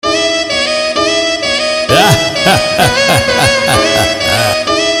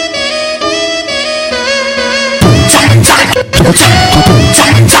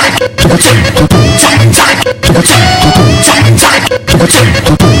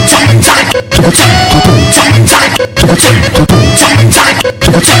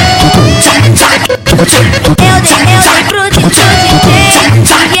Eu dei pro DJ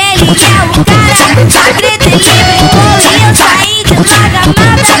e ele é o cara. Grita e brincou e eu saí de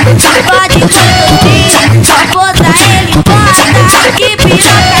magamada. Pode conduzir, só botar ele bota. Que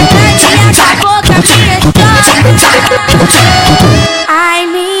piroca grande acabou com a minha chota. Ai,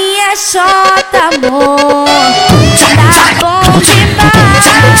 minha chota, amor, tá bom demais.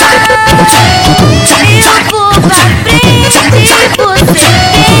 Eu vou pra frente, você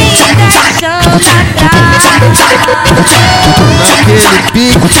vem encaixando atrás. Naquele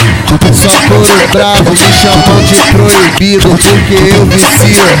pique, só couro bravo, me chamam de proibido porque eu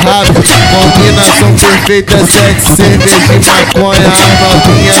vicio rápido. Combinação perfeita, sexo, cerveja e maconha. A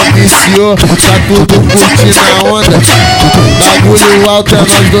novinha viciou, tá tudo curtindo a onda. Bagulho alto é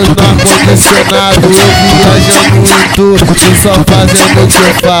nós dois no ar-condicionado. Eu viajando em tudo, tu só fazendo o que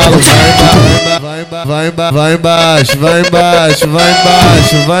eu falo. Vai embaixo, vai embaixo, vai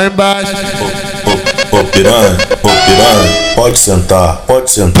embaixo, vai embaixo. Ô piranha, pode sentar, pode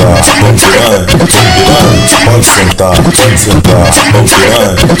sentar. Ô piranha, pode sentar, pode sentar. Ô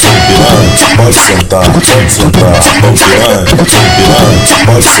piranha, pode sentar, pode sentar. Ô piranha,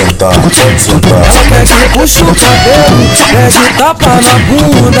 pode sentar, pode sentar. Ela quer que puxa o cabelo, pede tapa na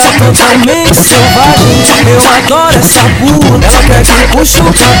bunda, totalmente selvagem. Eu adoro essa puta. Ela quer que puxa o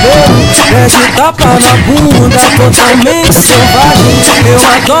cabelo, pede tapa na bunda, totalmente selvagem. Eu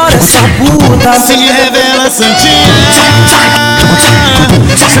adoro essa puta. Se revela Santinha,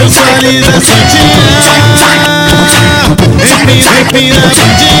 sensualiza Santinha, empina a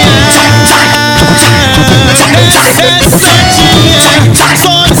bundinha. É Santinha,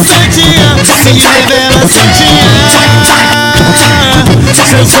 só de Santinha. Se revela Santinha,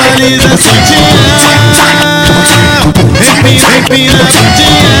 sensualiza Santinha, empina a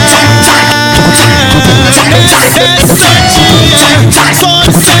bundinha. É Santinha, só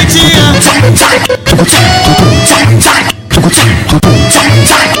de Santinha.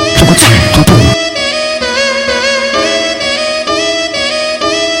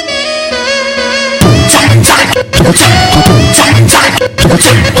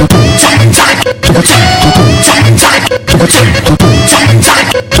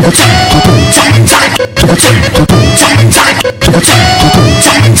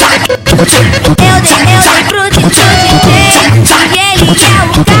 Eu dei pro DJ e ele é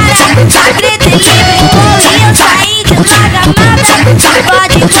o cara. Grita e brincou e eu saí de magamada.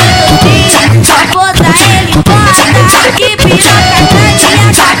 Pode conduzir, só botar ele bota. Que piroca grande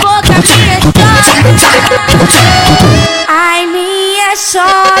acabou com a minha chota. Ai, minha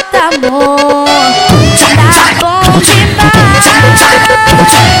chota, amor, tá bom demais.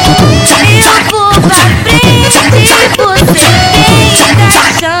 Eu vou pra frente, você vem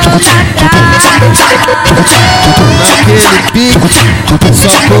encaixando atrás. Naquele pique,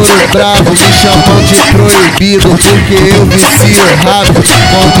 só couro bravo, me chamam de proibido porque eu vicio rápido.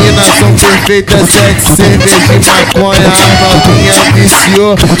 Combinação perfeita, sexo, cerveja e maconha. A novinha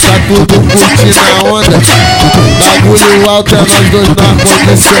viciou, tá tudo curtindo a onda. Bagulho alto é nós dois no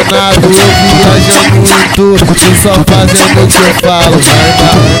ar-condicionado. Eu viajando em tudo, tu só fazendo o que eu falo.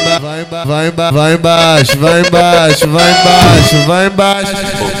 Vai embaixo, vai embaixo, vai embaixo, vai embaixo.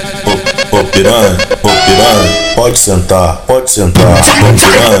 Ô piranha, pode sentar, pode sentar. Ô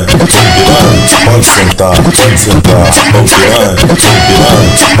piranha, pode sentar, pode sentar. Ô piranha,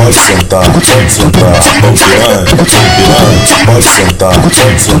 pode sentar, pode sentar. Ô piranha, pode sentar,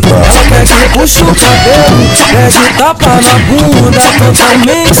 pode sentar. Ela quer que puxa o cabelo, pede tapa na bunda,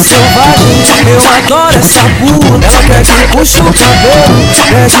 totalmente selvagem. Eu adoro essa puta. Ela quer que puxa o cabelo,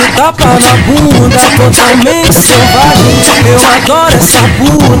 pede tapa na bunda, totalmente selvagem. Eu adoro essa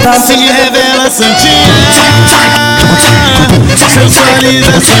puta. Se revela Santinha,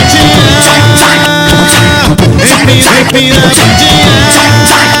 sensualiza Santinha, empina a bundinha.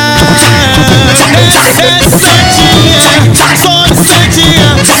 É Santinha, só de Santinha.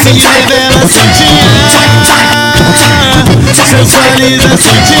 Se revela Santinha, sensualiza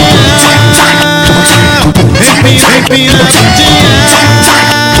Santinha,